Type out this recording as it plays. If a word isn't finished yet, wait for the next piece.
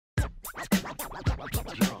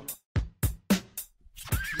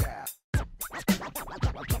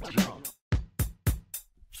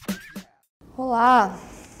Olá,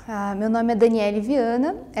 meu nome é Daniele e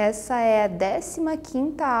Viana, essa é a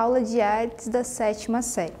 15ª aula de artes da 7ª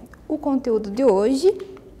série. O conteúdo de hoje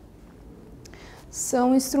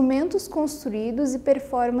são instrumentos construídos e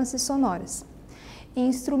performances sonoras. Em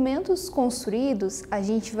instrumentos construídos, a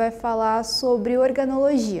gente vai falar sobre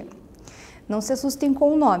organologia. Não se assustem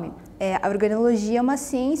com o nome. A organologia é uma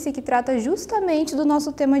ciência que trata justamente do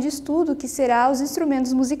nosso tema de estudo, que será os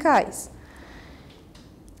instrumentos musicais.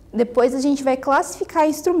 Depois a gente vai classificar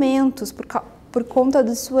instrumentos por conta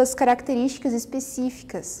de suas características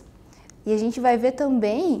específicas. E a gente vai ver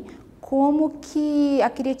também como que a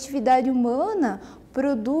criatividade humana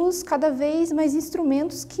produz cada vez mais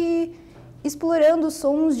instrumentos que, explorando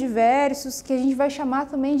sons diversos, que a gente vai chamar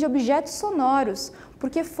também de objetos sonoros,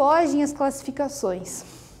 porque fogem às classificações.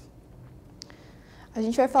 A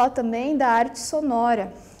gente vai falar também da arte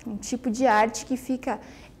sonora, um tipo de arte que fica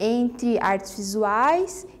entre artes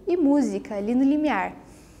visuais e música, ali no limiar.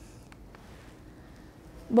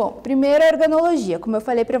 Bom, primeiro a organologia, como eu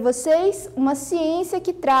falei para vocês, uma ciência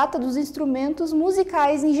que trata dos instrumentos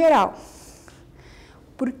musicais em geral.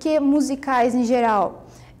 Por que musicais em geral?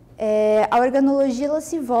 A organologia ela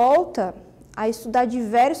se volta a estudar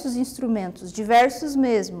diversos instrumentos, diversos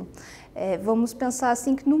mesmo. Vamos pensar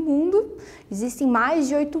assim que no mundo existem mais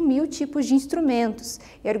de 8.000 tipos de instrumentos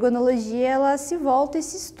e a organologia ela se volta a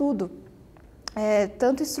esse estudo.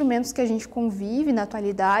 Tanto instrumentos que a gente convive na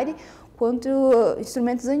atualidade, quanto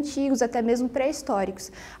instrumentos antigos, até mesmo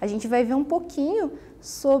pré-históricos. A gente vai ver um pouquinho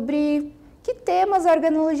sobre que temas a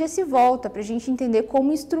organologia se volta, para a gente entender como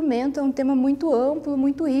o instrumento é um tema muito amplo,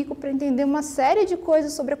 muito rico, para entender uma série de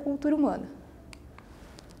coisas sobre a cultura humana.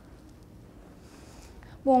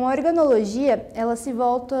 Bom, a organologia, ela se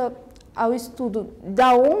volta ao estudo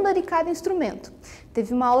da onda de cada instrumento.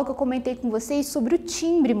 Teve uma aula que eu comentei com vocês sobre o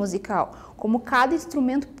timbre musical, como cada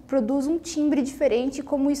instrumento produz um timbre diferente e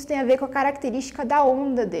como isso tem a ver com a característica da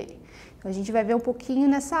onda dele. Então, a gente vai ver um pouquinho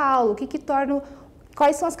nessa aula,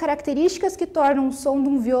 quais são as características que tornam o som de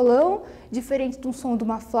um violão diferente de um som de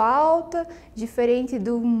uma flauta, diferente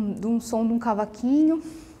de um som de um cavaquinho.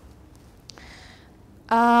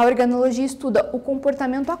 A organologia estuda o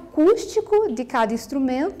comportamento acústico de cada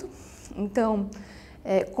instrumento, então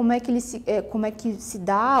como é que se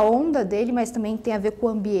dá a onda dele, mas também tem a ver com o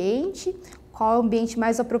ambiente, qual é o ambiente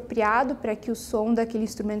mais apropriado para que o som daquele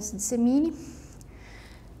instrumento se dissemine.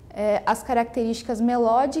 As características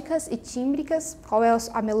melódicas e tímbricas, qual é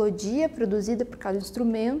a melodia produzida por cada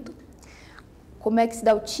instrumento, como é que se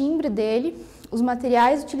dá o timbre dele, os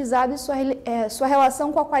materiais utilizados e sua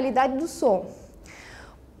relação com a qualidade do som.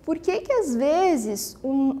 Por que que às vezes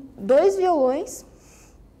dois violões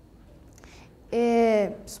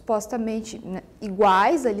supostamente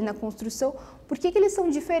iguais ali na construção, por que que eles são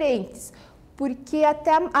diferentes? Porque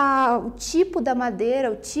até o tipo da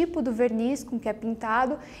madeira, o tipo do verniz com que é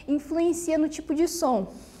pintado, influencia no tipo de som.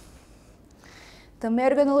 Também a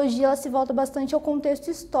organologia ela se volta bastante ao contexto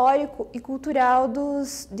histórico e cultural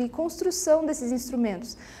de construção desses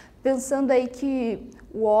instrumentos. Pensando aí que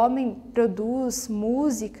o homem produz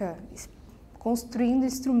música, construindo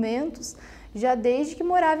instrumentos, já desde que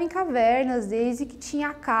morava em cavernas, desde que tinha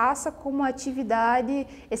a caça como atividade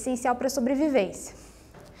essencial para a sobrevivência.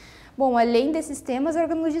 Bom, além desses temas, a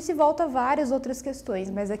organologia se volta a várias outras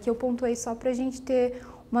questões, mas aqui eu pontuei só para a gente ter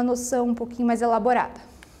uma noção um pouquinho mais elaborada.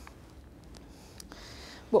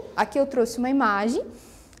 Bom, aqui eu trouxe uma imagem.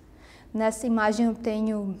 Nessa imagem eu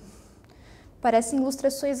tenho, parecem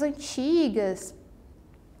ilustrações antigas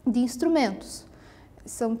de instrumentos.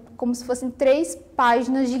 São como se fossem 3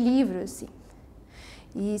 páginas de livro, assim.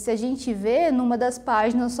 E se a gente vê, numa das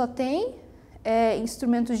páginas só tem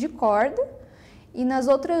instrumentos de corda e nas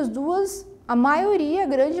outras 2, a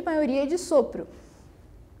grande maioria é de sopro.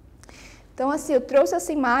 Então, assim, eu trouxe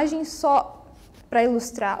essa imagem só para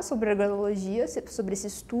ilustrar sobre a organologia, sobre esse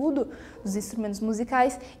estudo dos instrumentos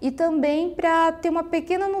musicais e também para ter uma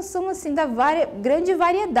pequena noção assim, da grande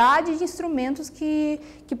variedade de instrumentos que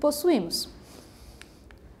possuímos.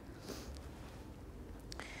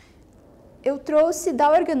 Eu trouxe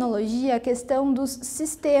da organologia a questão dos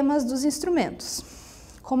sistemas dos instrumentos.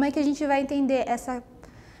 Como é que a gente vai entender essa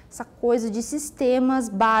coisa de sistemas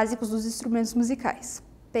básicos dos instrumentos musicais?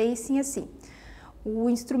 Pensem assim, o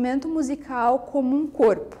instrumento musical como um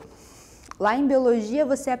corpo. Lá em biologia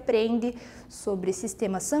você aprende sobre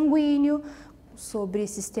sistema sanguíneo, sobre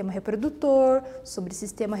sistema reprodutor, sobre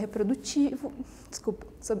sistema reprodutivo,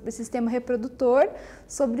 sobre sistema reprodutor,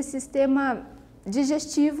 sobre sistema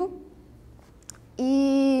digestivo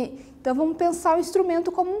e Então, vamos pensar o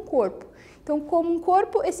instrumento como um corpo. Então, como um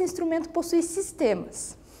corpo, esse instrumento possui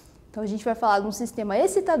sistemas. Então, a gente vai falar de um sistema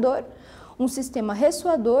excitador, um sistema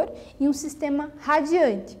ressoador e um sistema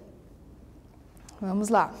radiante. Vamos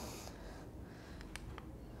lá.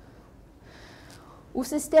 O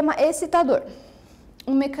sistema excitador.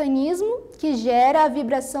 Um mecanismo que gera a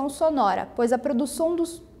vibração sonora, pois a produção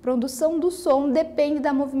do som depende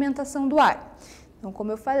da movimentação do ar. Então,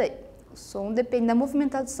 como eu falei, o som depende da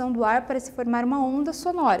movimentação do ar para se formar uma onda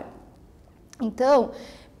sonora. Então,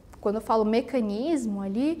 quando eu falo mecanismo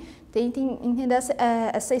ali, tem que entender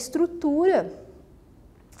essa estrutura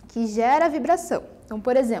que gera a vibração. Então,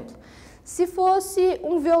 por exemplo, se fosse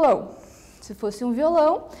um violão,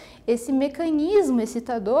 esse mecanismo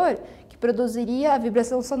excitador que produziria a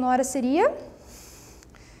vibração sonora seriam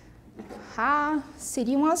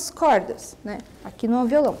as cordas, né? Aqui não é um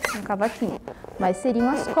violão, é um cavaquinho, mas seriam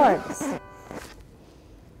as cordas.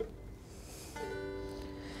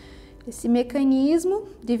 Esse mecanismo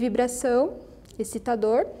de vibração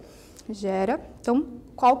excitador gera, então,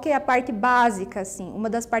 qual que é a parte básica, assim? Uma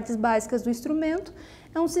das partes básicas do instrumento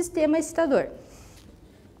é um sistema excitador.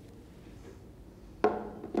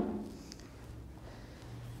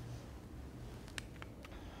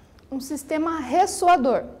 Um sistema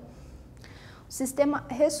ressoador. O sistema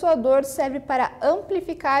ressoador serve para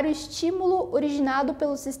amplificar o estímulo originado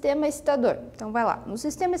pelo sistema excitador. Então, vai lá. No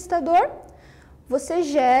sistema excitador, você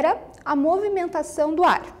gera a movimentação do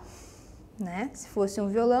ar, né? Se fosse um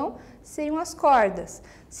violão, seriam as cordas.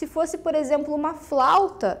 Se fosse, por exemplo, uma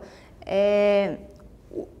flauta,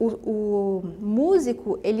 o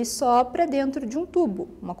músico, ele sopra dentro de um tubo,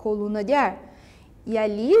 uma coluna de ar. E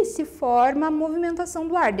ali se forma a movimentação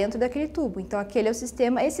do ar dentro daquele tubo. Então, aquele é o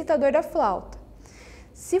sistema excitador da flauta.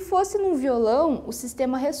 Se fosse num violão, o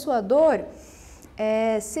sistema ressoador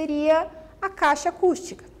seria a caixa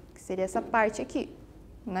acústica, que seria essa parte aqui,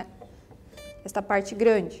 né? Essa parte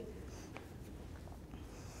grande.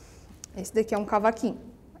 Esse daqui é um cavaquinho.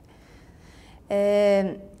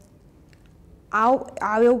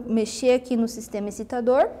 Ao eu mexer aqui no sistema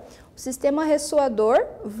excitador, o sistema ressoador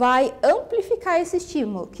vai amplificar esse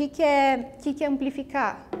estímulo. O que é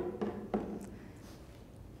amplificar?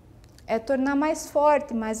 É tornar mais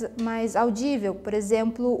forte, mais audível. Por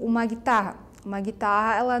exemplo, uma guitarra. Uma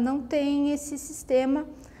guitarra, ela não tem esse sistema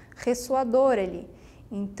ressoador ali.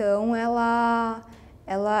 Então, ela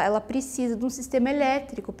precisa de um sistema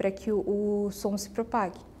elétrico para que o som se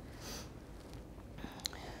propague.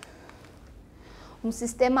 Um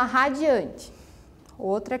sistema radiante.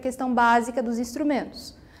 Outra questão básica dos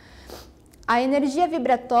instrumentos. A energia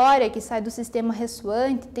vibratória que sai do sistema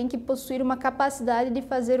ressoante tem que possuir uma capacidade de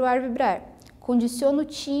fazer o ar vibrar. Condiciona o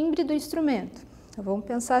timbre do instrumento. Então, vamos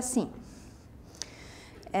pensar assim.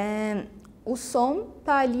 O som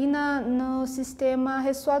está ali no sistema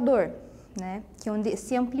ressoador, né? Que é onde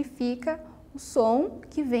se amplifica o som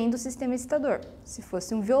que vem do sistema excitador. Se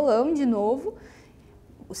fosse um violão, de novo,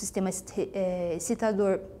 o sistema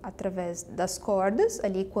excitador através das cordas,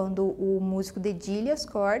 ali quando o músico dedilha as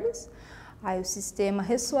cordas. Aí o sistema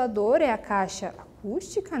ressoador é a caixa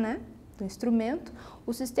acústica, né, do instrumento.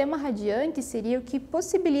 O sistema radiante seria o que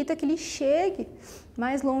possibilita que ele chegue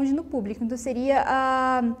mais longe no público. Então seria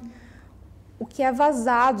o que é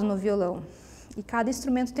vazado no violão. E cada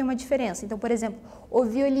instrumento tem uma diferença. Então, por exemplo, o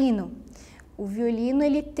violino. O violino,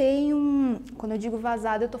 ele tem quando eu digo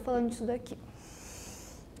vazado, eu estou falando disso daqui.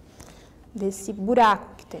 Desse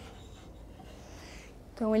buraco que tem.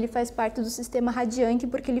 Então, ele faz parte do sistema radiante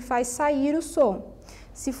porque ele faz sair o som.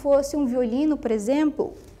 Se fosse um violino, por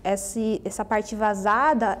exemplo, essa parte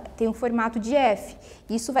vazada tem um formato de F.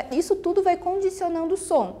 Isso tudo vai condicionando o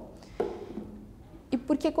som. E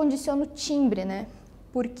por que condiciona o timbre, né?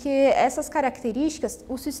 Porque essas características,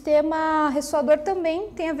 o sistema ressoador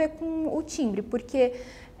também tem a ver com o timbre, porque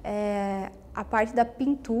a parte da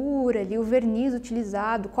pintura, ali, o verniz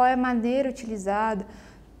utilizado, qual é a maneira utilizada,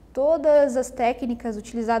 todas as técnicas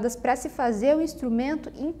utilizadas para se fazer o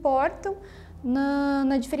instrumento importam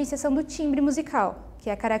na diferenciação do timbre musical, que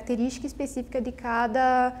é a característica específica de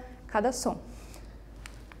cada som.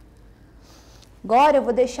 Agora eu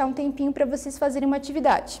vou deixar um tempinho para vocês fazerem uma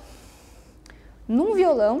atividade. Num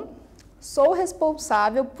violão, sou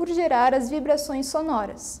responsável por gerar as vibrações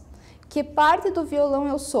sonoras. Que parte do violão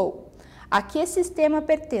eu sou? A que sistema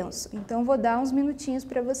pertenço? Então, vou dar uns minutinhos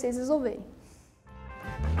para vocês resolverem.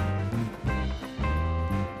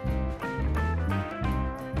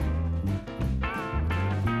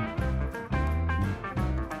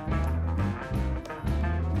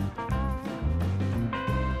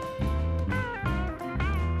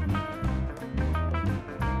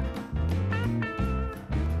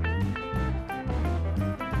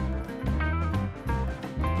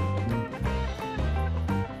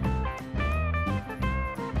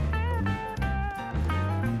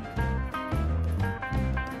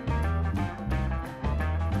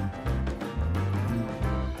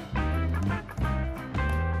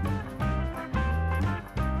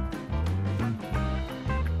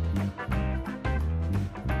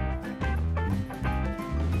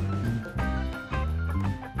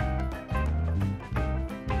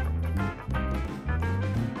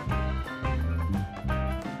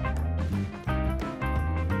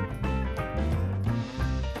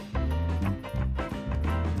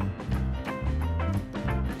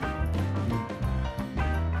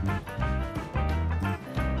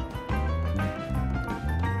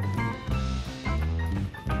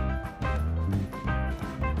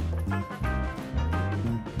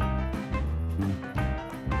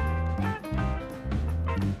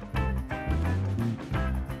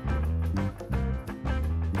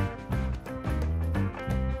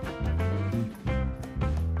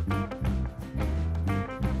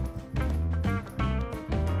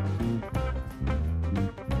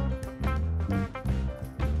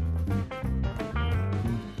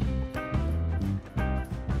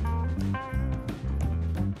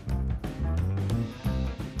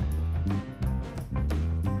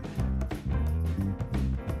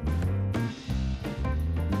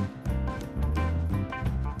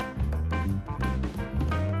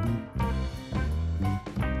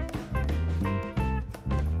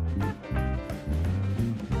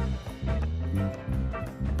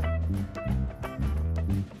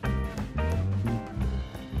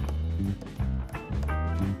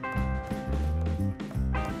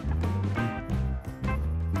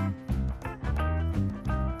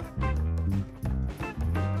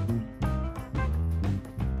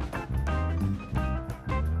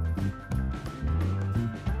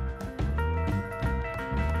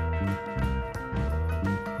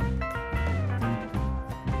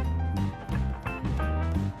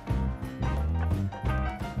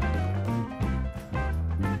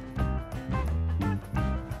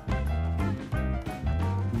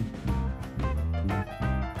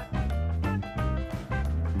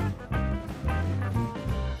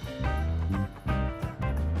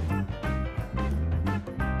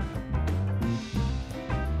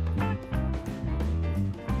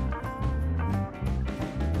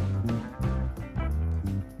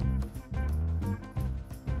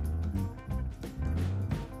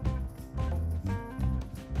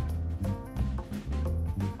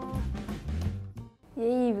 E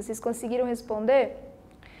aí, vocês conseguiram responder?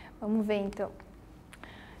 Vamos ver então.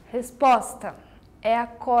 Resposta é a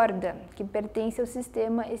corda, que pertence ao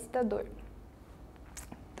sistema excitador.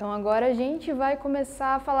 Então agora a gente vai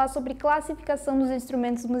começar a falar sobre classificação dos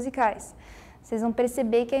instrumentos musicais. Vocês vão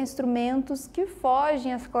perceber que há instrumentos que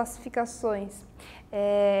fogem às classificações.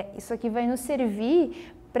 Isso aqui vai nos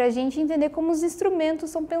servir para a gente entender como os instrumentos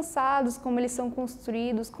são pensados, como eles são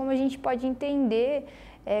construídos, como a gente pode entender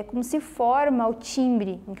como se forma o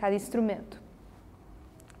timbre em cada instrumento.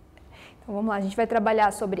 Então vamos lá, a gente vai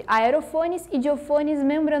trabalhar sobre aerofones, idiofones,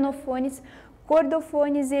 membranofones,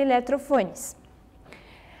 cordofones e eletrofones.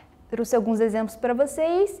 Trouxe alguns exemplos para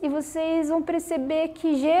vocês e vocês vão perceber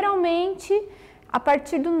que geralmente, a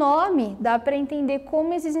partir do nome, dá para entender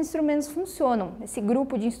como esses instrumentos funcionam, esse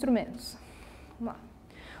grupo de instrumentos. Vamos lá.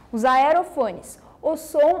 Os aerofones. O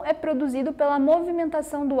som é produzido pela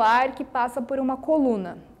movimentação do ar que passa por uma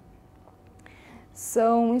coluna.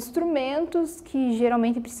 São instrumentos que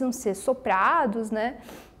geralmente precisam ser soprados, né?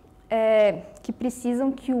 Que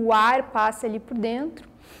precisam que o ar passe ali por dentro.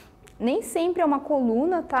 Nem sempre é uma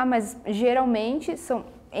coluna, tá? Mas geralmente são...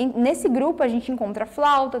 Nesse grupo a gente encontra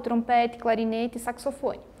flauta, trompete, clarinete e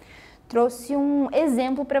saxofone. Trouxe um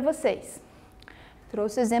exemplo para vocês.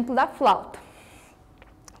 Trouxe o exemplo da flauta.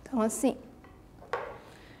 Então assim,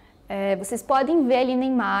 vocês podem ver ali na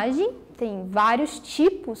imagem, tem vários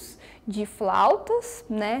tipos de flautas,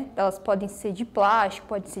 né? Elas podem ser de plástico,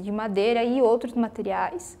 podem ser de madeira e outros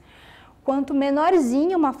materiais. Quanto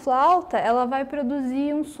menorzinha uma flauta, ela vai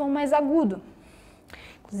produzir um som mais agudo.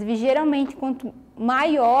 Inclusive, geralmente, quanto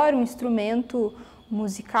maior um instrumento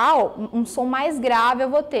musical, um som mais grave eu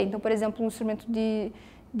vou ter. Então, por exemplo, um instrumento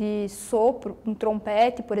de sopro, um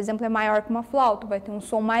trompete, por exemplo, é maior que uma flauta, vai ter um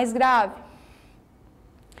som mais grave.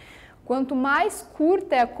 Quanto mais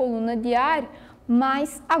curta é a coluna de ar,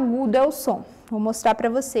 mais agudo é o som. Vou mostrar para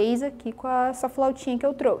vocês aqui com essa flautinha que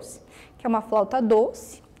eu trouxe, que é uma flauta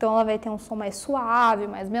doce. Então, ela vai ter um som mais suave,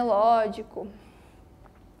 mais melódico.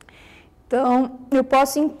 Então, eu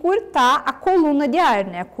posso encurtar a coluna de ar,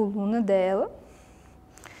 né? A coluna dela.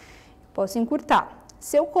 Posso encurtar.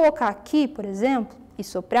 Se eu colocar aqui, por exemplo, e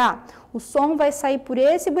soprar, o som vai sair por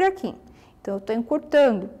esse buraquinho. Então, eu estou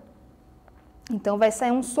encurtando. Então, vai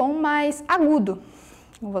sair um som mais agudo.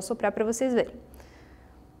 Eu vou soprar para vocês verem.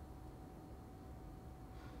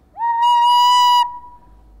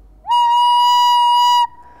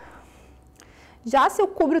 Já se eu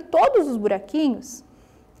cubro todos os buraquinhos,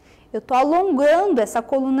 eu estou alongando essa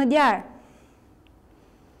coluna de ar.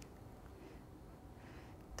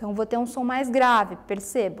 Então, vou ter um som mais grave,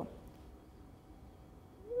 percebam.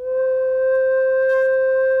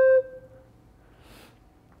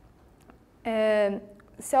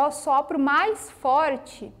 Se eu assopro mais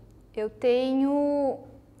forte, eu tenho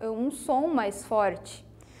um som mais forte.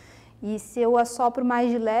 E se eu assopro mais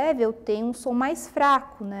de leve, eu tenho um som mais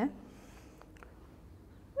fraco, né?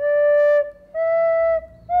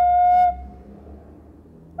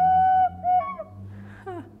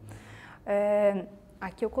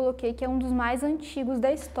 Aqui eu coloquei que é um dos mais antigos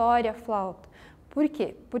da história, a flauta. Por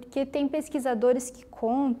quê? Porque tem pesquisadores que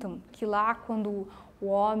contam que lá quando o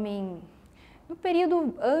homem, no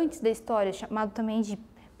período antes da história, chamado também de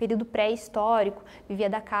período pré-histórico, vivia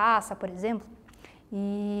da caça, por exemplo,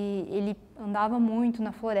 e ele andava muito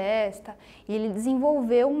na floresta, e ele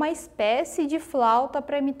desenvolveu uma espécie de flauta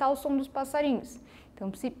para imitar o som dos passarinhos.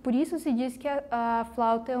 Então, por isso se diz que a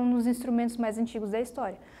flauta é um dos instrumentos mais antigos da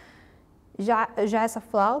história. Já essa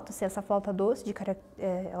flauta, essa flauta doce,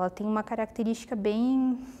 ela tem uma característica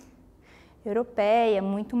bem europeia,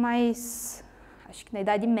 muito mais, acho que na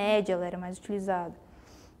Idade Média ela era mais utilizada.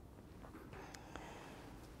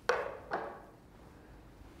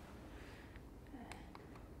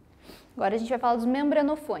 Agora a gente vai falar dos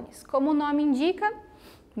membranofones. Como o nome indica,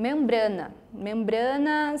 membrana.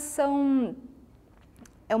 Membranas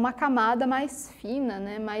é uma camada mais fina,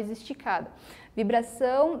 né, mais esticada.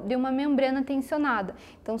 Vibração de uma membrana tensionada.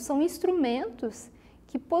 Então, são instrumentos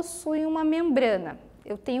que possuem uma membrana.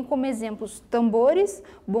 Eu tenho como exemplos tambores,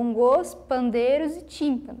 bongos, pandeiros e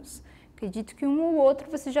tímpanos. Acredito que um ou outro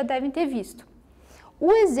vocês já devem ter visto.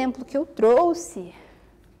 O exemplo que eu trouxe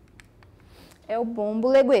é o bombo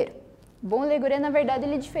legueiro. O bombo legueiro, na verdade,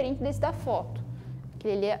 ele é diferente desse da foto, porque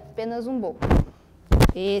ele é apenas um bombo.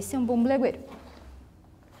 Esse é um bombo legueiro.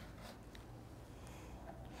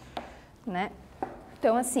 Né?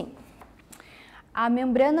 Então, assim, a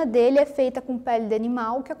membrana dele é feita com pele de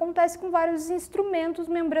animal, o que acontece com vários instrumentos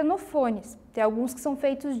membranofones. Tem alguns que são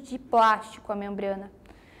feitos de plástico, a membrana.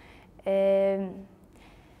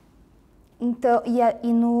 Então,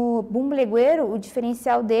 e no bumbo legueiro, o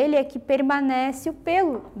diferencial dele é que permanece o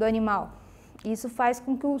pelo do animal. Isso faz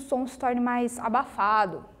com que o som se torne mais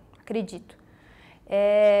abafado, acredito.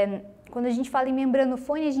 Quando a gente fala em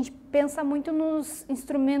membranofone, a gente pensa muito nos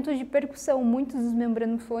instrumentos de percussão, muitos dos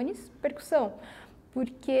membranofones, percussão,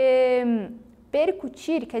 porque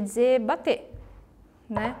percutir quer dizer bater,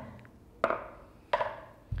 né?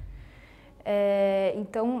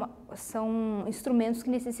 Então, são instrumentos que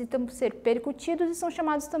necessitam ser percutidos e são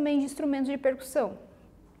chamados também de instrumentos de percussão.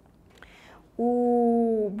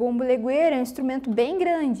 O bombo legueiro é um instrumento bem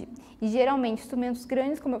grande e geralmente instrumentos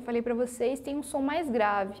grandes, como eu falei para vocês, têm um som mais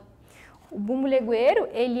grave. O bumbo legueiro,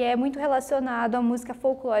 ele é muito relacionado à música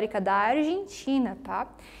folclórica da Argentina, tá?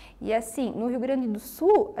 E assim, no Rio Grande do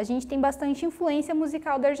Sul, a gente tem bastante influência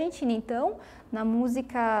musical da Argentina, então na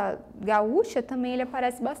música gaúcha também ele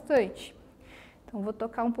aparece bastante. Então vou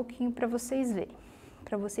tocar um pouquinho para vocês verem,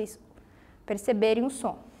 para vocês perceberem o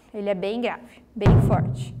som. Ele é bem grave, bem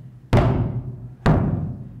forte.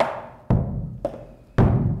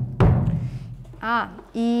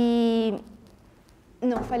 E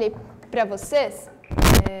não falei para vocês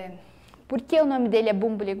por que o nome dele é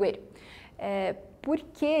bumbo legueiro.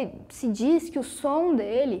 Porque se diz que o som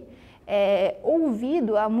dele é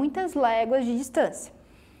ouvido a muitas léguas de distância.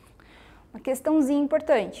 Uma questãozinha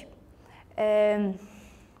importante,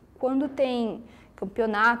 quando tem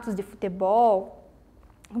campeonatos de futebol,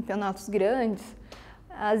 campeonatos grandes,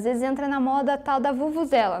 às vezes entra na moda a tal da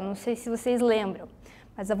vuvuzela, não sei se vocês lembram,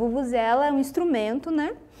 mas a vuvuzela é um instrumento,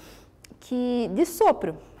 né, de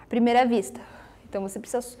sopro, à primeira vista. Então você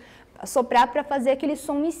precisa soprar para fazer aquele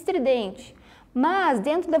som estridente. Mas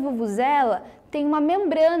dentro da vuvuzela tem uma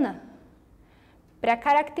membrana para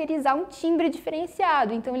caracterizar um timbre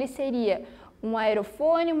diferenciado. Então ele seria um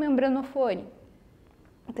aerofone e um membranofone.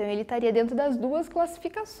 Então ele estaria dentro das duas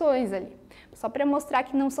classificações ali. Só para mostrar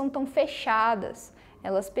que não são tão fechadas,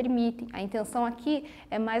 elas permitem. A intenção aqui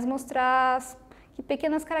é mais mostrar que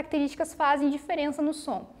pequenas características fazem diferença no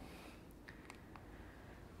som.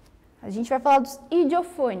 A gente vai falar dos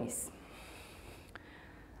idiofones.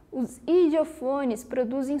 Os idiofones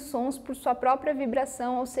produzem sons por sua própria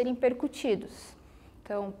vibração ao serem percutidos.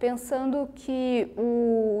 Então, pensando que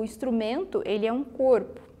o instrumento, ele é um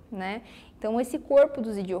corpo, né? Então, esse corpo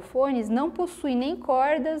dos idiofones não possui nem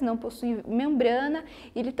cordas, não possui membrana,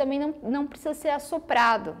 ele também não precisa ser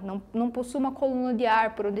assoprado, não possui uma coluna de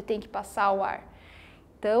ar por onde tem que passar o ar.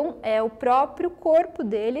 Então, é o próprio corpo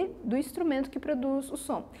dele, do instrumento, que produz o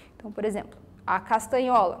som. Então, por exemplo, a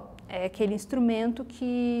castanhola é aquele instrumento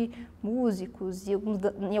que músicos e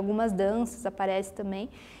em algumas danças aparece também,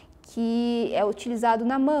 que é utilizado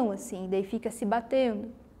na mão, assim, daí fica se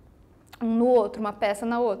batendo um no outro, uma peça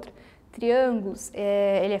na outra. Triângulos,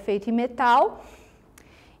 ele é feito em metal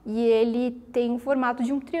e ele tem o formato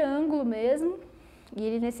de um triângulo mesmo e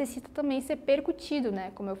ele necessita também ser percutido,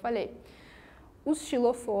 né, como eu falei. Os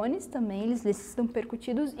xilofones também, eles necessitam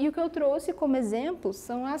percutidos e o que eu trouxe como exemplo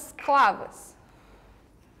são as clavas.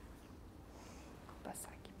 Vou passar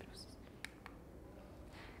aqui para vocês.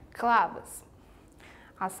 Clavas.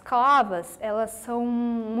 As clavas, elas são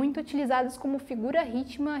muito utilizadas como figura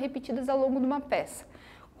rítmica repetidas ao longo de uma peça.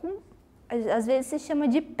 Às vezes se chama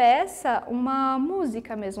de peça uma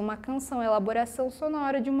música mesmo, uma canção, a elaboração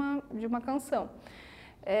sonora de uma canção.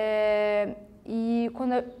 E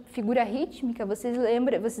quando a figura rítmica, vocês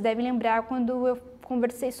devem lembrar quando eu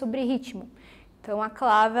conversei sobre ritmo. Então a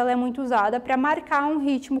clava ela é muito usada para marcar um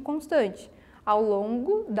ritmo constante ao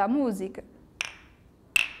longo da música.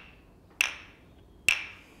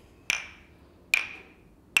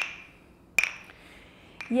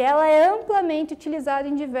 E ela é amplamente utilizada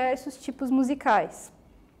em diversos tipos musicais.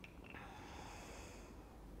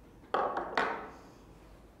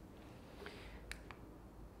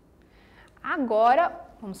 Agora,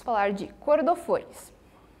 vamos falar de cordofones.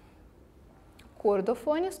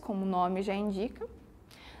 Cordofones, como o nome já indica,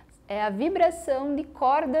 é a vibração de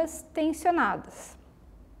cordas tensionadas.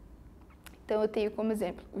 Então, eu tenho como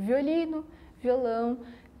exemplo violino, violão,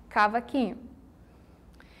 cavaquinho.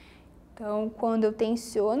 Então, quando eu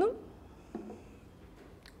tensiono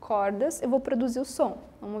cordas, eu vou produzir o som.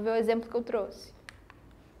 Vamos ver o exemplo que eu trouxe.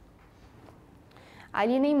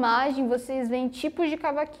 Ali na imagem vocês veem tipos de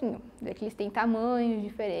cavaquinho, que eles têm tamanhos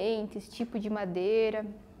diferentes, tipo de madeira.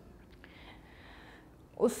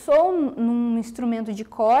 O som num instrumento de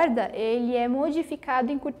corda, ele é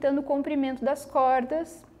modificado encurtando o comprimento das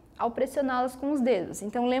cordas ao pressioná-las com os dedos.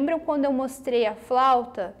 Então lembram quando eu mostrei a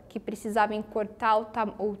flauta, que precisava encurtar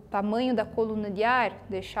o tamanho da coluna de ar,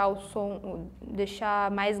 deixar o som,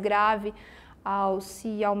 deixar mais grave ao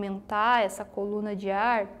se aumentar essa coluna de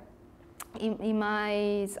ar? e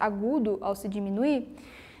mais agudo ao se diminuir,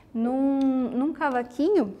 num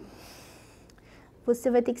cavaquinho,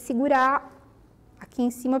 você vai ter que segurar aqui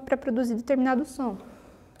em cima para produzir determinado som.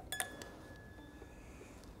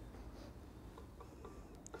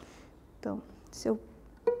 Então, se eu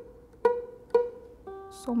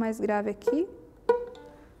som mais grave aqui,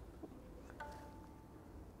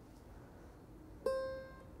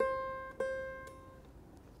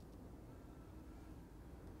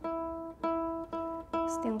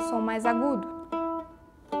 você tem um som mais agudo.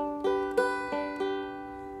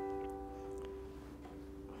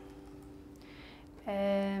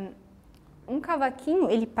 Um cavaquinho,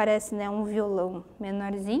 ele parece, né, um violão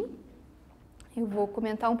menorzinho. Eu vou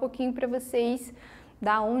comentar um pouquinho para vocês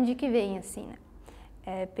da onde que vem, assim,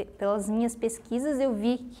 né? Pelas minhas pesquisas eu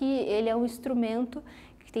vi que ele é um instrumento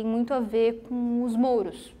que tem muito a ver com os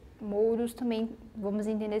mouros. Mouros também, vamos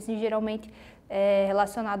entender assim, geralmente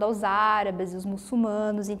relacionado aos árabes e os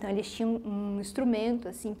muçulmanos, então eles tinham um instrumento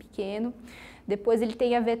assim pequeno. Depois ele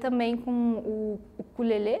tem a ver também com o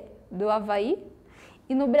ukulele do Havaí,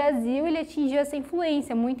 e no Brasil ele atingiu essa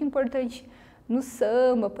influência muito importante no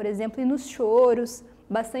samba, por exemplo, e nos choros.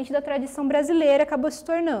 Bastante da tradição brasileira acabou se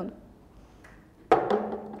tornando.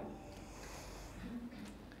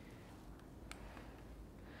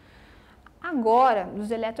 Agora,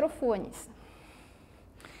 dos eletrofones.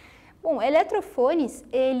 Bom, eletrofones,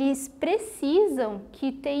 eles precisam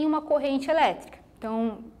que tenha uma corrente elétrica.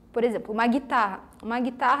 Então, por exemplo, uma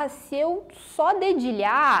guitarra, se eu só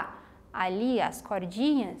dedilhar ali as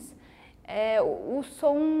cordinhas, o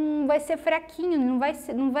som vai ser fraquinho, não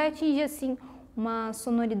vai atingir assim uma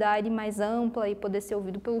sonoridade mais ampla e poder ser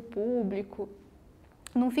ouvido pelo público.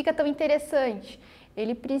 Não fica tão interessante.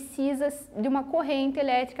 Ele precisa de uma corrente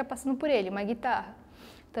elétrica passando por ele, uma guitarra.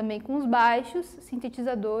 Também com os baixos,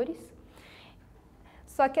 sintetizadores.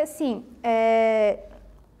 Só que assim,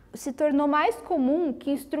 se tornou mais comum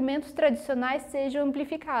que instrumentos tradicionais sejam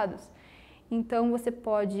amplificados. Então você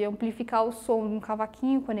pode amplificar o som de um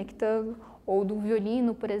cavaquinho conectando, ou do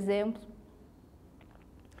violino, por exemplo.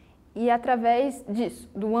 E através disso,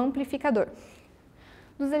 do amplificador.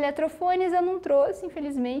 Dos eletrofones eu não trouxe,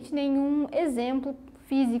 infelizmente, nenhum exemplo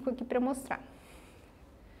físico aqui para mostrar.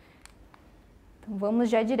 Então vamos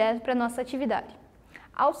já direto para a nossa atividade.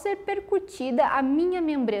 Ao ser percutida, a minha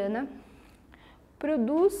membrana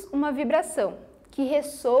produz uma vibração que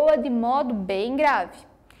ressoa de modo bem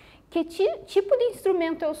grave. Que tipo de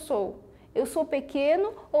instrumento eu sou? Eu sou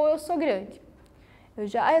pequeno ou eu sou grande? Eu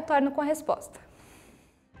já retorno com a resposta.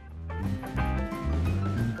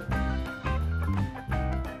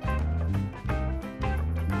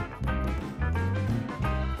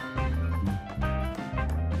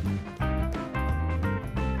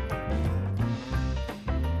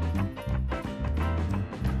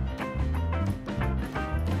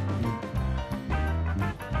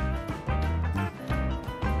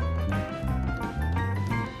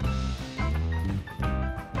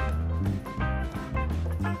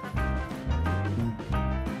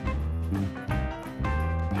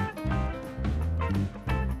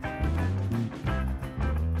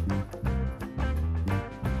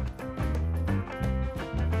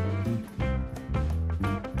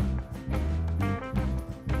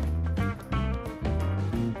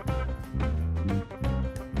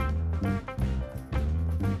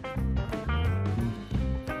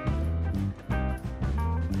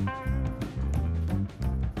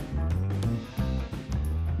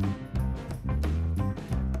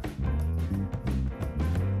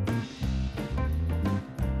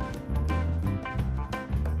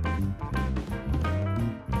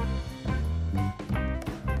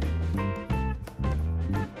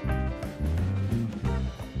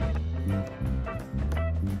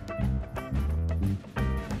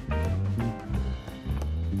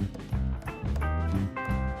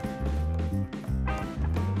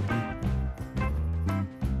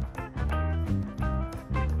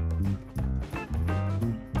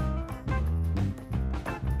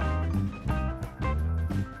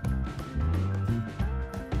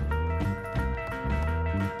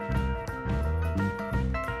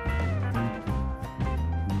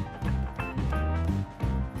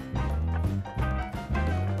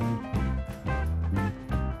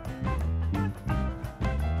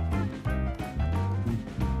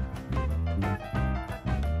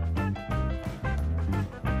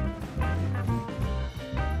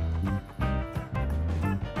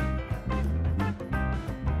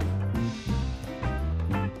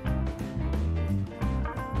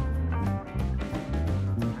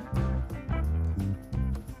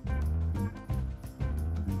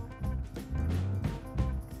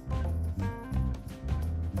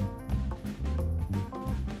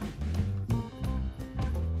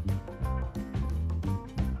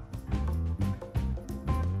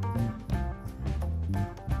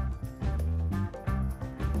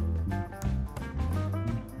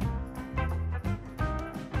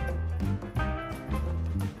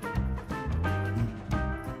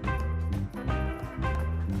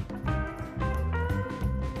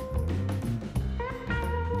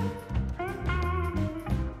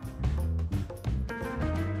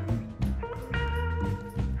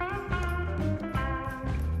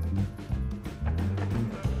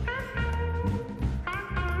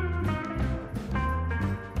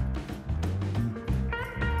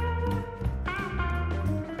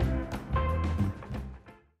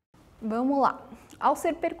 Vamos lá. Ao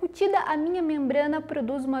ser percutida, a minha membrana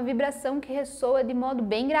produz uma vibração que ressoa de modo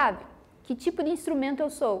bem grave. Que tipo de instrumento eu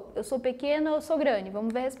sou? Eu sou pequeno ou eu sou grande?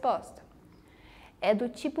 Vamos ver a resposta. É do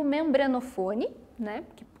tipo membranofone, né?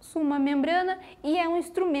 Que possui uma membrana e é um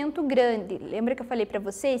instrumento grande. Lembra que eu falei para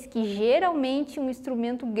vocês que geralmente um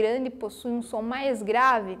instrumento grande possui um som mais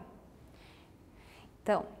grave?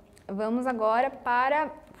 Então, vamos agora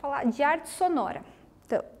para falar de arte sonora.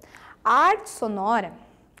 Então, a arte sonora,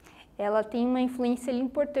 ela tem uma influência ali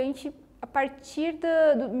importante a partir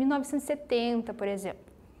de 1970, por exemplo.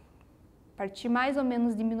 A partir mais ou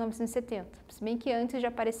menos de 1970. Se bem que antes já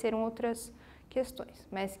apareceram outras questões.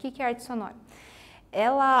 Mas o que é arte sonora?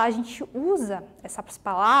 A gente usa essas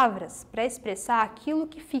palavras para expressar aquilo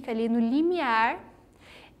que fica ali no limiar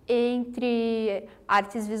entre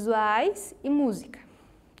artes visuais e música.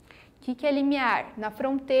 O que é limiar? Na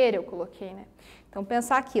fronteira eu coloquei, né? Então,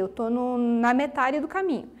 pensar aqui, eu estou na metade do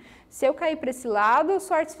caminho. Se eu cair para esse lado, eu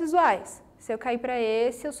sou artes visuais. Se eu cair para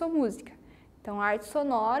esse, eu sou música. Então, a arte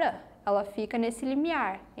sonora, ela fica nesse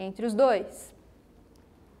limiar, entre os dois.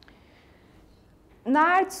 Na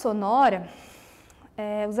arte sonora,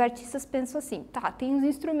 os artistas pensam assim, tá, tem os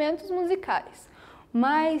instrumentos musicais,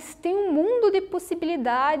 mas tem um mundo de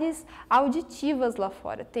possibilidades auditivas lá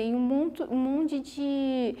fora. Tem um mundo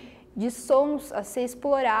de sons a ser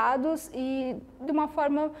explorados e de uma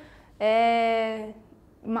forma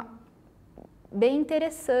bem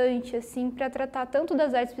interessante, assim, para tratar tanto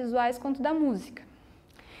das artes visuais quanto da música.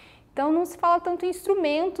 Então, não se fala tanto em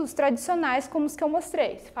instrumentos tradicionais como os que eu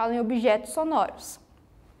mostrei, se fala em objetos sonoros,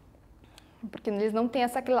 porque eles não têm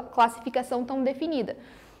essa classificação tão definida,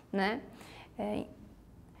 né?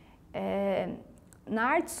 Na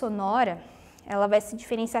arte sonora, ela vai se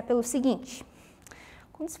diferenciar pelo seguinte: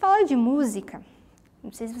 quando se fala de música,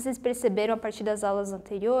 não sei se vocês perceberam a partir das aulas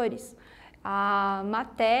anteriores, a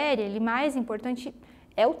matéria ali mais importante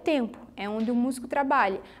é o tempo, é onde o músico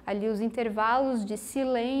trabalha. Ali os intervalos de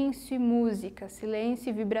silêncio e música, silêncio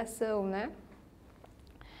e vibração, né?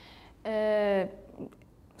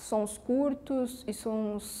 Sons curtos e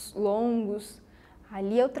sons longos,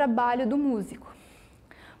 ali é o trabalho do músico.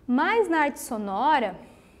 Mas na arte sonora,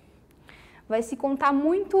 vai se contar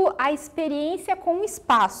muito a experiência com o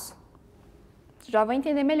espaço. Você já vai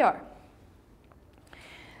entender melhor.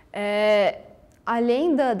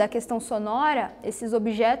 Além da questão sonora, esses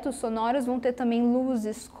objetos sonoros vão ter também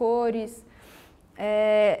luzes, cores,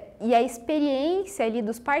 e a experiência ali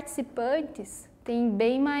dos participantes tem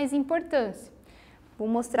bem mais importância. Vou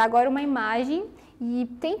mostrar agora uma imagem e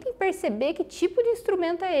tentem perceber que tipo de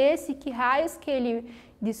instrumento é esse, que raios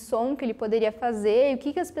de som que ele poderia fazer, e o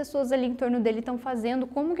que as pessoas ali em torno dele estão fazendo,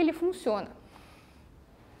 como que ele funciona.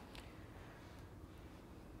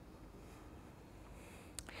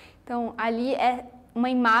 Então, ali é uma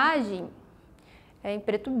imagem em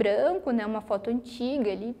preto e branco, né, uma foto antiga,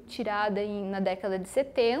 ali, tirada na década de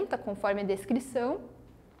 70, conforme a descrição.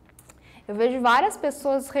 Eu vejo várias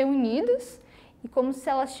pessoas reunidas e como se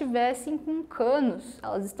elas estivessem com canos,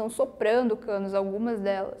 elas estão soprando canos, algumas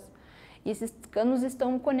delas. E esses canos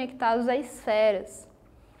estão conectados a esferas.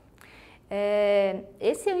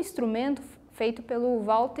 Esse é um instrumento feito pelo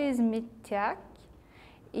Walter Smetak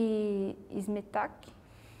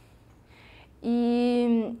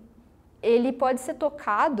e ele pode ser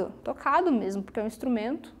tocado mesmo, porque é um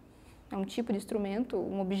instrumento, é um tipo de instrumento,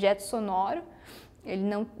 um objeto sonoro. Ele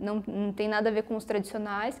não tem nada a ver com os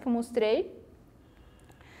tradicionais que eu mostrei,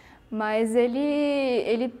 mas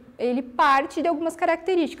ele parte de algumas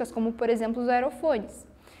características, como por exemplo os aerofones.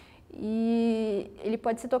 E ele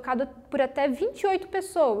pode ser tocado por até 28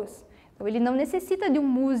 pessoas. Então ele não necessita de um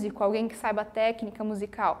músico, alguém que saiba a técnica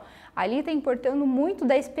musical. Ali está importando muito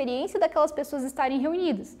da experiência daquelas pessoas estarem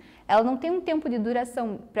reunidas. Ela não tem um tempo de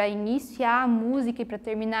duração para iniciar a música e para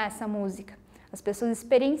terminar essa música. As pessoas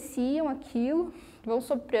experienciam aquilo, vão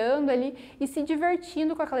soprando ali e se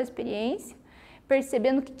divertindo com aquela experiência,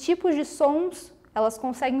 percebendo que tipos de sons elas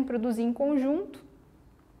conseguem produzir em conjunto.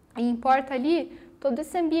 E importa ali todo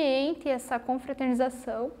esse ambiente, essa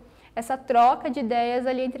confraternização, essa troca de ideias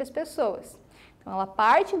ali entre as pessoas. Então ela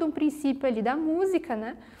parte de um princípio ali da música,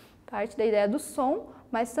 né? Parte da ideia do som,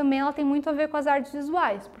 mas também ela tem muito a ver com as artes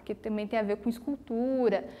visuais, porque também tem a ver com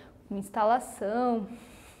escultura, com instalação,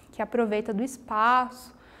 que aproveita do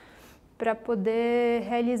espaço para poder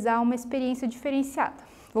realizar uma experiência diferenciada.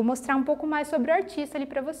 Vou mostrar um pouco mais sobre o artista ali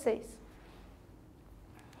para vocês.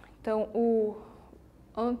 Então, o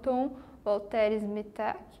Anton Walter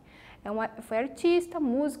Smetak foi artista,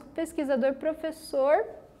 músico, pesquisador, professor.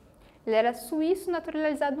 Ele era suíço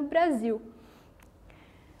naturalizado no Brasil.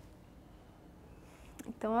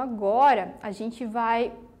 Então, agora a gente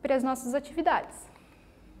vai para as nossas atividades.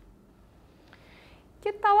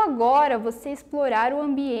 Que tal agora você explorar o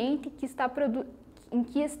ambiente em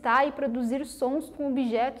que está e produzir sons com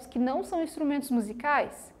objetos que não são instrumentos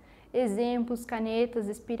musicais? Exemplos, canetas,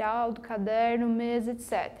 espiral do caderno, mesa,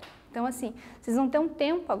 etc. Então, assim, vocês vão ter um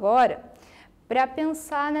tempo agora para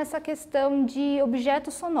pensar nessa questão de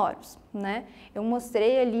objetos sonoros, né? Eu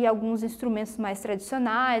mostrei ali alguns instrumentos mais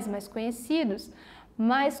tradicionais, mais conhecidos,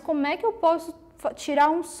 mas como é que eu posso tirar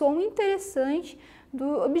um som interessante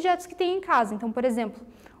dos objetos que tem em casa? Então, por exemplo,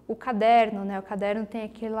 o caderno, né? O caderno tem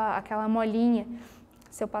aquela molinha.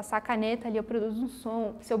 Se eu passar a caneta ali, eu produzo um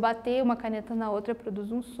som. Se eu bater uma caneta na outra, eu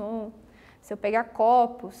produzo um som. Se eu pegar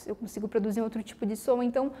copos, eu consigo produzir outro tipo de som.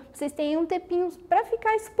 Então, vocês têm um tempinho para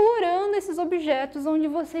ficar explorando esses objetos onde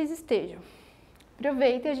vocês estejam.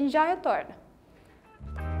 Aproveita e a gente já retorna.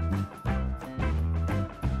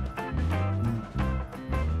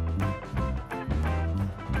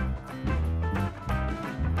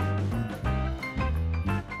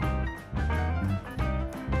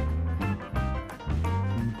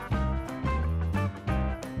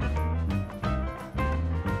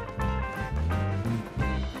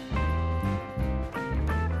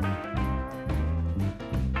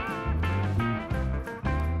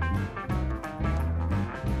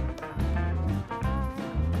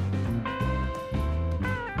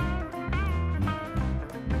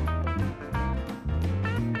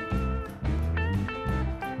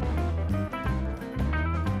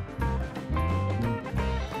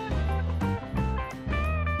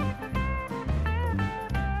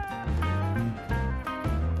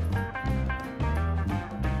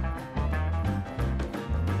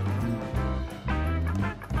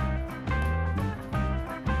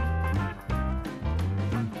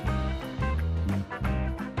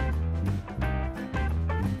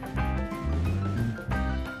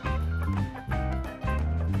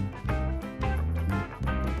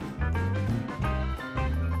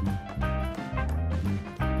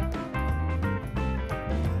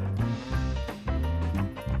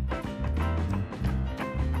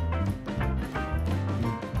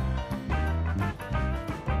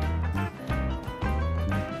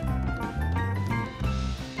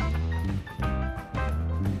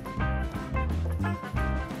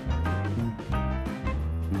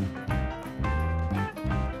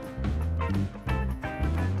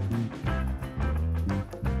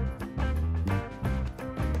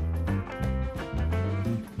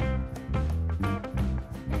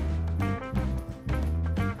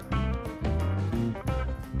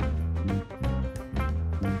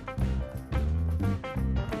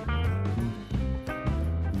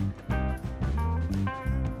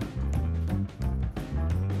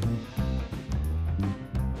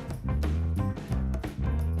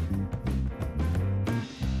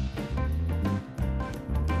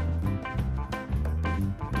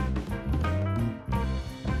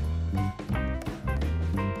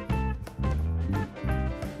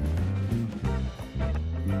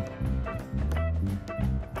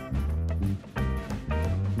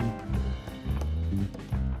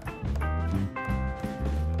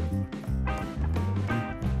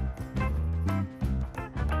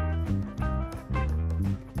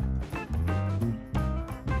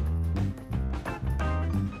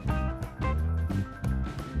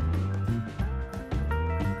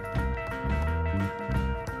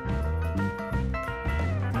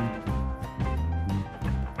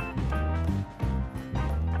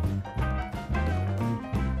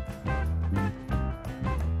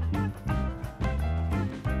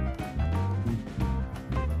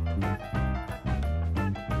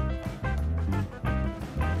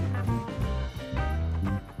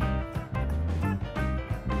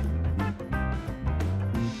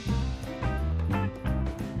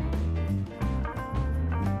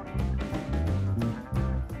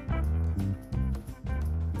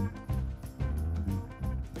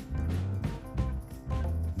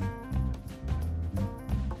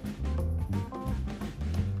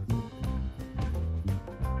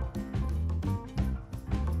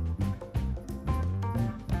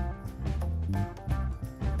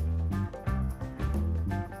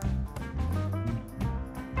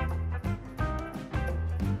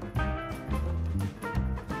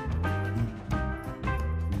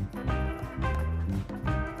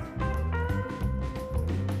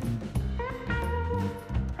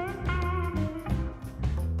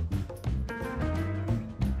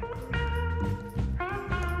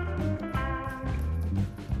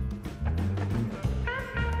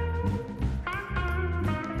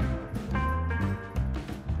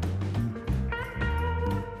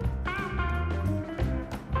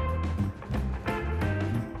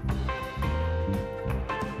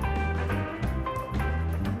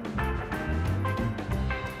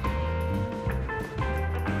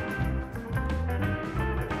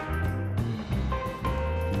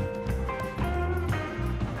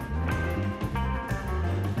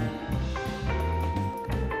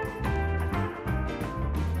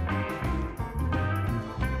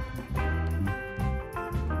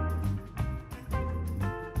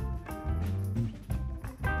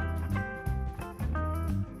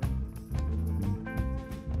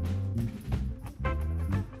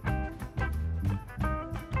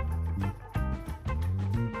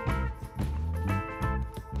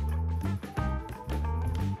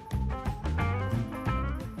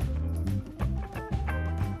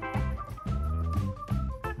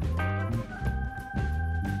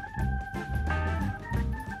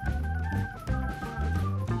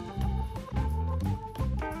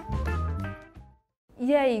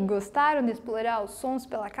 e aí, gostaram de explorar os sons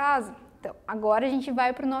pela casa? Então, agora a gente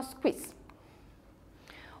vai para o nosso quiz.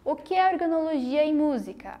 O que é organologia em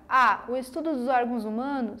música? A. O estudo dos órgãos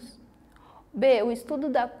humanos. B. O estudo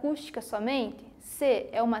da acústica somente. C.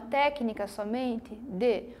 É uma técnica somente.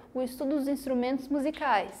 D. O estudo dos instrumentos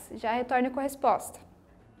musicais. Já retorne com a resposta.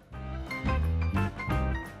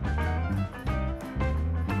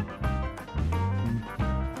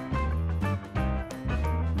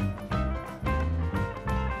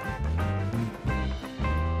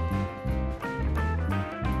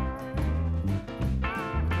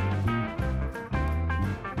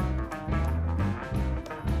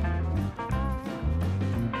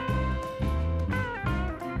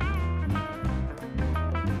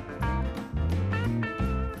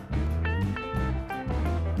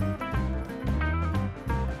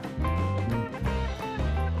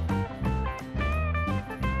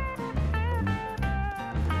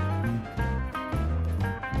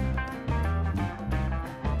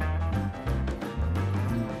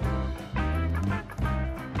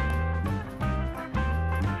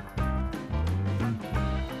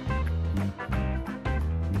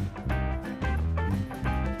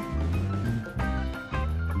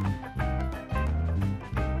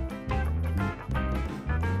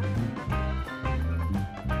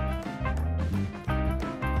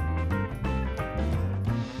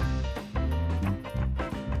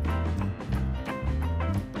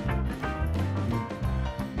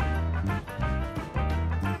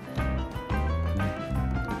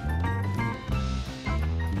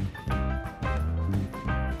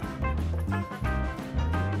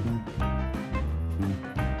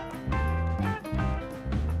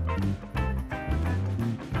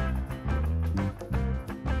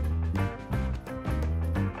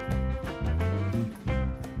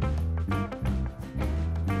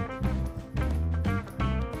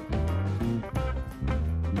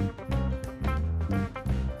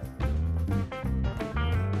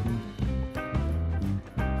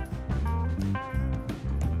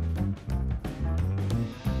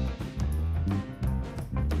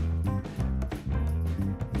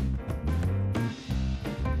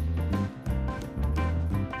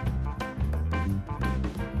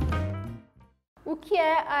 O que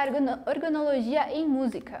é a organologia em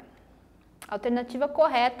música? A alternativa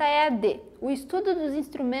correta é a D, o estudo dos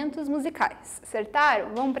instrumentos musicais.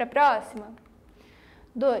 Acertaram? Vamos para a próxima?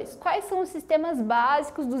 2. Quais são os sistemas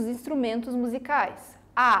básicos dos instrumentos musicais?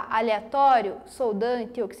 A. Aleatório,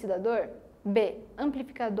 soldante e oxidador. B.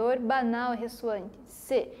 Amplificador, banal e ressoante.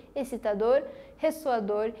 C. Excitador,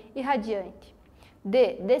 ressoador e radiante.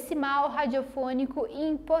 D. Decimal, radiofônico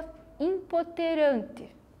e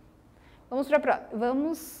impoterante.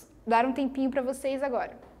 Vamos dar um tempinho para vocês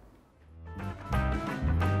agora.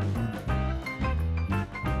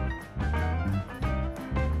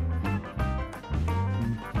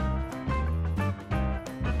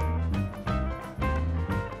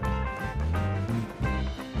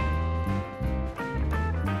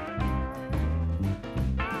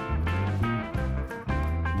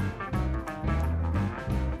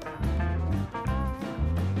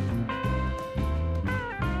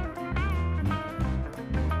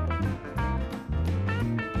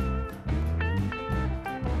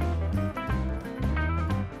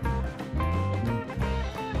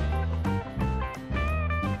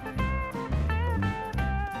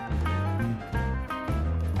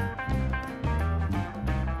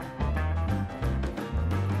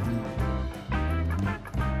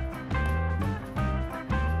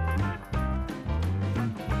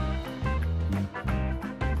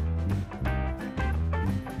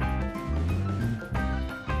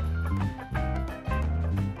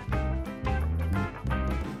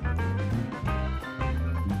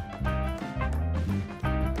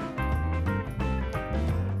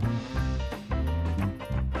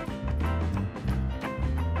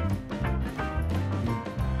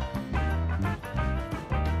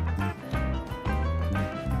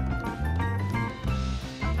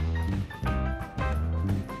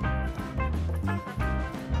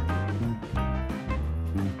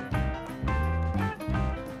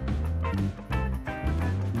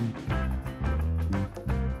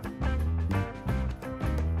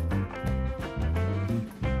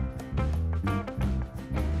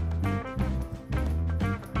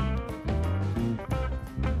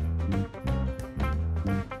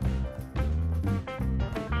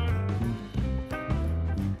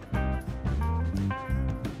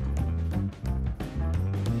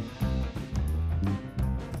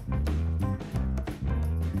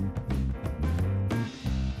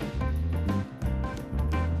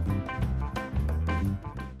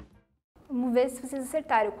 Vamos ver se vocês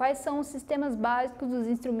acertaram. Quais são os sistemas básicos dos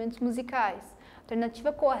instrumentos musicais? A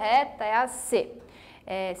alternativa correta é a C.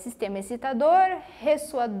 Sistema excitador,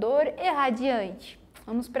 ressoador e radiante.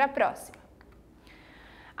 Vamos para a próxima.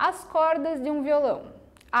 As cordas de um violão.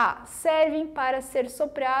 A. Servem para ser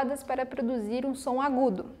sopradas para produzir um som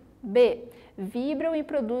agudo. B. Vibram e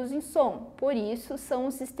produzem som, por isso são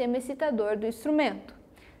o sistema excitador do instrumento.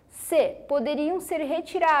 C. Poderiam ser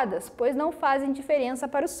retiradas, pois não fazem diferença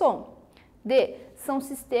para o som. D. São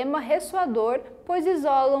sistema ressoador, pois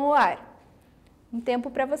isolam o ar. Um tempo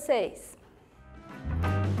para vocês.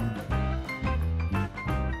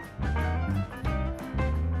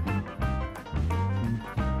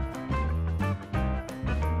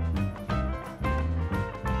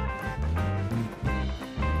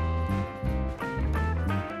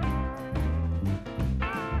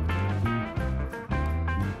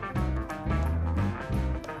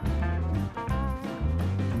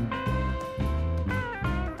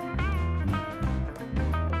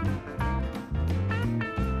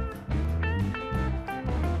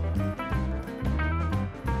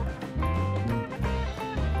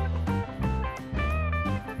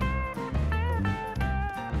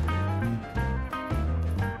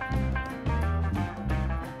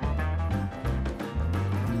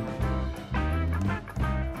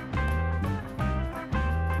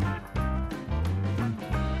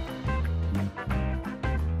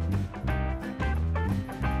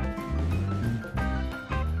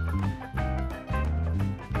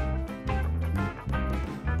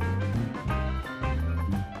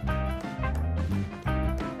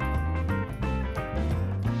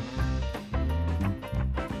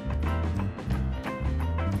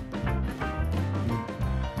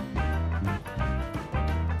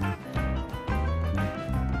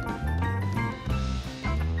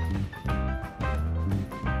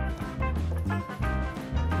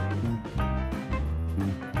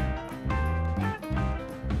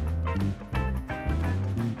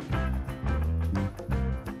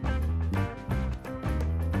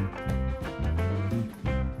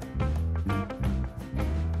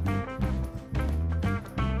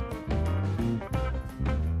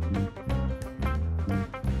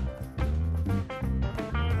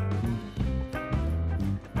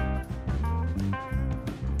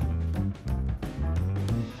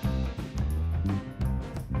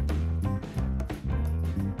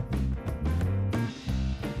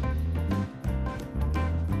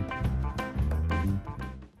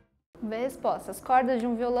 Resposta. As cordas de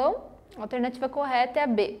um violão, a alternativa correta é a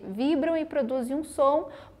B. Vibram e produzem um som,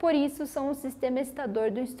 por isso são o sistema excitador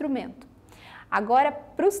do instrumento. Agora,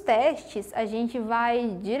 para os testes, a gente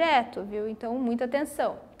vai direto, viu? Então, muita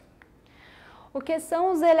atenção. O que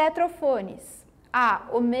são os eletrofones? A.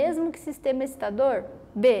 O mesmo que sistema excitador?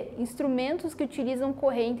 B. Instrumentos que utilizam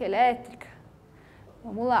corrente elétrica?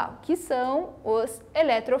 Vamos lá. O que são os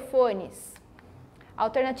eletrofones? A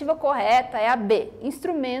alternativa correta é a B,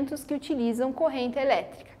 instrumentos que utilizam corrente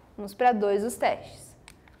elétrica. Vamos para 2 dos testes.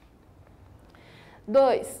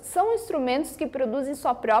 2. São instrumentos que produzem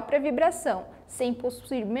sua própria vibração, sem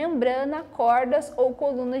possuir membrana, cordas ou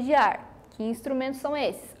colunas de ar. Que instrumentos são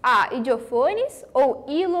esses? A. Idiofones ou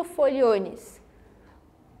ilofoliones?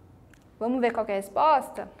 Vamos ver qual é a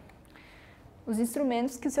resposta? Os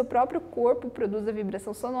instrumentos que o seu próprio corpo produz a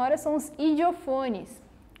vibração sonora são os idiofones.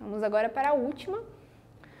 Vamos agora para a última.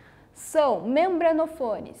 São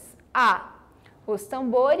membranofones. A. Os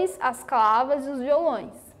tambores, as clavas e os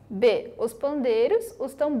violões. B. Os pandeiros,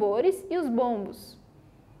 os tambores e os bombos.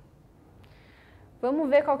 Vamos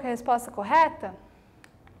ver qual que é a resposta correta?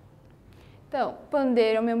 Então,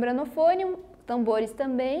 pandeiro é um membranofone, tambores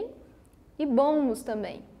também e bombos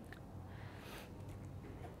também.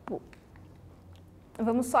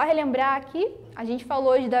 Vamos só relembrar aqui, a gente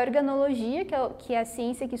falou hoje da organologia, que é a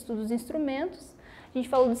ciência que estuda os instrumentos. A gente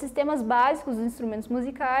falou dos sistemas básicos dos instrumentos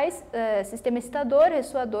musicais, sistema excitador,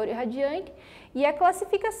 ressoador e radiante, e a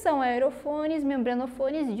classificação, aerofones,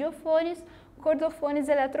 membranofones, diofones, cordofones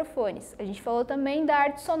e eletrofones. A gente falou também da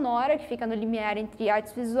arte sonora, que fica no limiar entre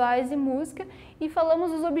artes visuais e música, e falamos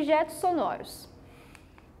dos objetos sonoros.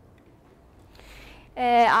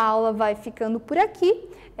 A aula vai ficando por aqui.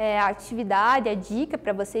 A atividade, a dica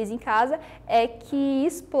para vocês em casa é que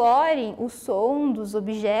explorem o som dos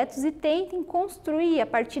objetos e tentem construir a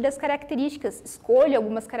partir das características. Escolham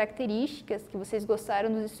algumas características que vocês gostaram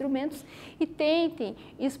dos instrumentos e tentem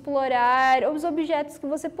explorar os objetos que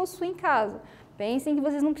você possui em casa. Pensem que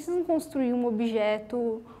vocês não precisam construir um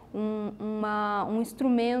objeto, um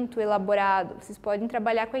instrumento elaborado. Vocês podem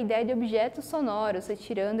trabalhar com a ideia de objetos sonoros,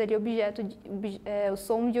 retirando ali o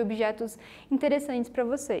som de objetos interessantes para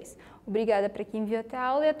vocês. Obrigada para quem viu até a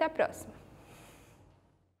aula e até a próxima.